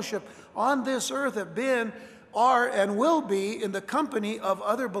fellowship on this earth have been, are, and will be in the company of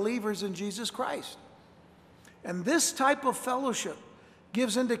other believers in Jesus Christ. And this type of fellowship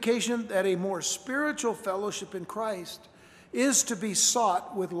gives indication that a more spiritual fellowship in Christ is to be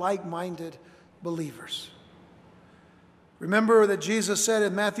sought with like-minded believers. Remember that Jesus said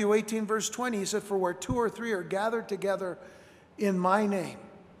in Matthew 18, verse 20, he said, "For where 2 or 3 are gathered together in my name,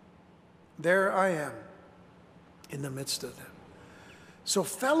 there I am in the midst of them." So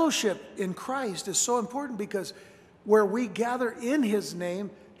fellowship in Christ is so important because where we gather in his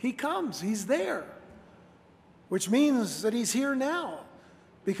name, he comes, he's there. Which means that he's here now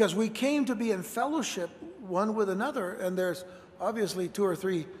because we came to be in fellowship one with another, and there's obviously 2 or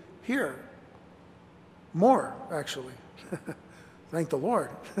 3 here. More, actually. Thank the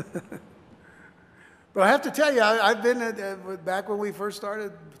Lord. But I have to tell you, I've been back when we first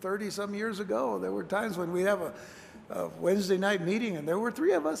started 30-some years ago, there were times when we'd have a Wednesday night meeting, and there were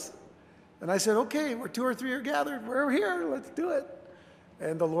 3 of us. And I said, okay, where 2 or 3 are gathered, we're here, let's do it.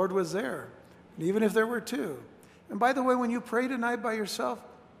 And the Lord was there, and even if there were 2. And by the way, when you pray tonight by yourself,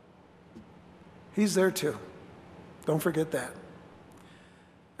 he's there too. Don't forget that.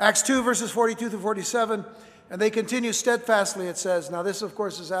 Acts 2, verses 42 through 47, and they continue steadfastly, it says. Now this, of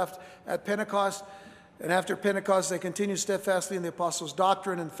course, is at Pentecost. And after Pentecost, they continue steadfastly in the apostles'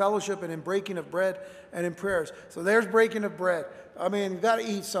 doctrine and fellowship and in breaking of bread and in prayers. So there's breaking of bread. I mean, you've got to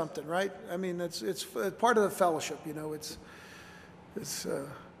eat something, right? I mean, it's part of the fellowship, you know.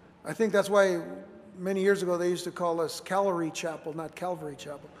 I think that's why many years ago they used to call us Calorie Chapel, not Calvary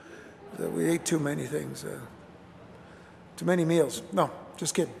Chapel. That we ate too many things, too many meals. No,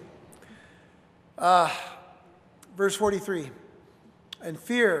 just kidding. Verse 43, and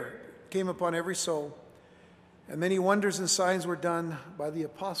fear came upon every soul, and many wonders and signs were done by the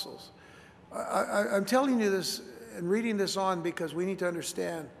apostles. I'm telling you this and reading this on because we need to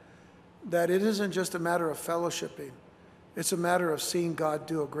understand that it isn't just a matter of fellowshipping. It's a matter of seeing God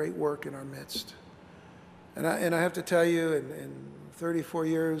do a great work in our midst. And I have to tell you, in 34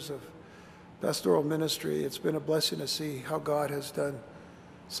 years of pastoral ministry, it's been a blessing to see how God has done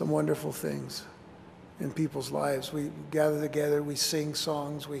some wonderful things in people's lives. We gather together, we sing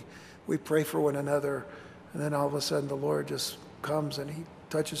songs, we pray for one another, and then all of a sudden the Lord just comes and he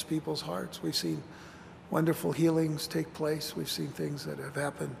touches people's hearts. We've seen wonderful healings take place. We've seen things that have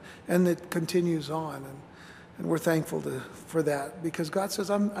happened, and it continues on, and we're thankful for that because God says,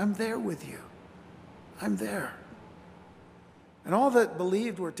 I'm there with you. I'm there. And all that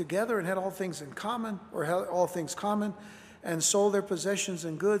believed were together and had all things in common, or had all things common, and sold their possessions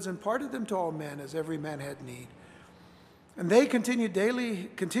and goods and parted them to all men as every man had need. And they continuing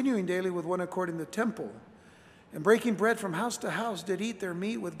daily with one accord in the temple, and breaking bread from house to house did eat their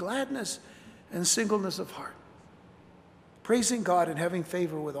meat with gladness and singleness of heart, praising God and having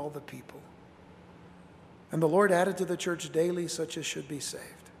favor with all the people. And the Lord added to the church daily such as should be saved.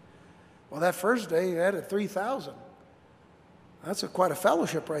 Well, that first day he added 3,000. That's quite a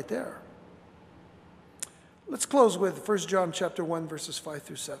fellowship right there. Let's close with 1 John chapter 1, verses 5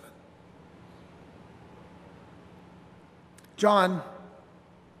 through 7. John,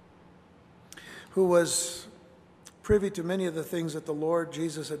 who was privy to many of the things that the Lord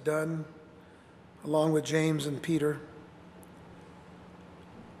Jesus had done, along with James and Peter,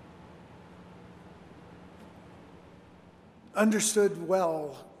 understood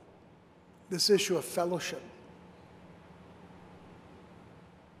well this issue of fellowship.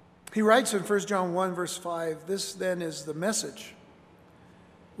 He writes in 1 John 1, verse 5, "This then is the message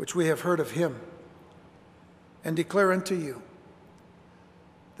which we have heard of him, and declare unto you,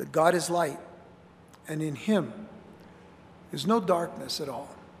 that God is light, and in him is no darkness at all.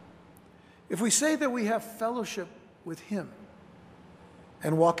 If we say that we have fellowship with him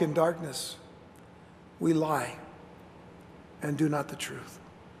and walk in darkness, we lie and do not the truth.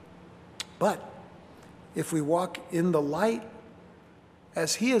 But if we walk in the light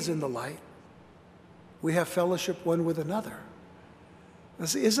as he is in the light, we have fellowship one with another. Now,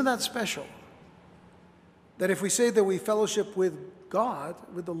 see, isn't that special? That if we say that we fellowship with God,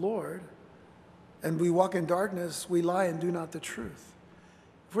 with the Lord, and we walk in darkness, we lie and do not the truth.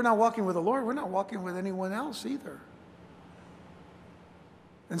 If we're not walking with the Lord, we're not walking with anyone else either.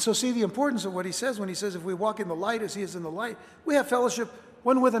 And so see the importance of what he says when he says, if we walk in the light as he is in the light, we have fellowship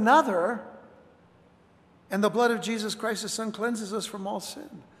one with another, and the blood of Jesus Christ, his Son, cleanses us from all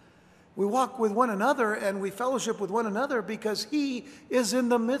sin. We walk with one another and we fellowship with one another because he is in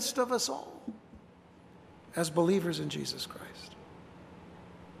the midst of us all as believers in Jesus Christ.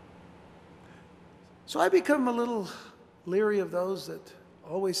 So I become a little leery of those that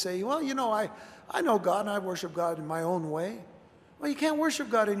always say, well, you know, I know God and I worship God in my own way. Well, you can't worship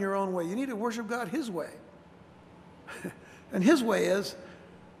God in your own way. You need to worship God his way. And his way is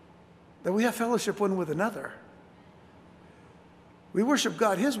that we have fellowship one with another. We worship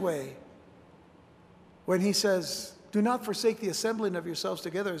God his way when he says, do not forsake the assembling of yourselves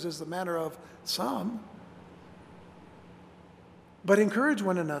together, as is the manner of some, but encourage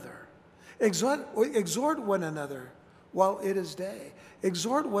one another. Exhort one another while it is day.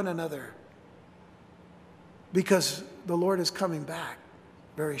 Exhort one another because the Lord is coming back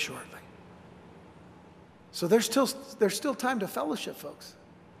very shortly. So there's still time to fellowship, folks,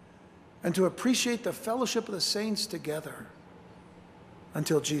 and to appreciate the fellowship of the saints together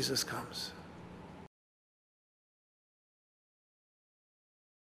until Jesus comes.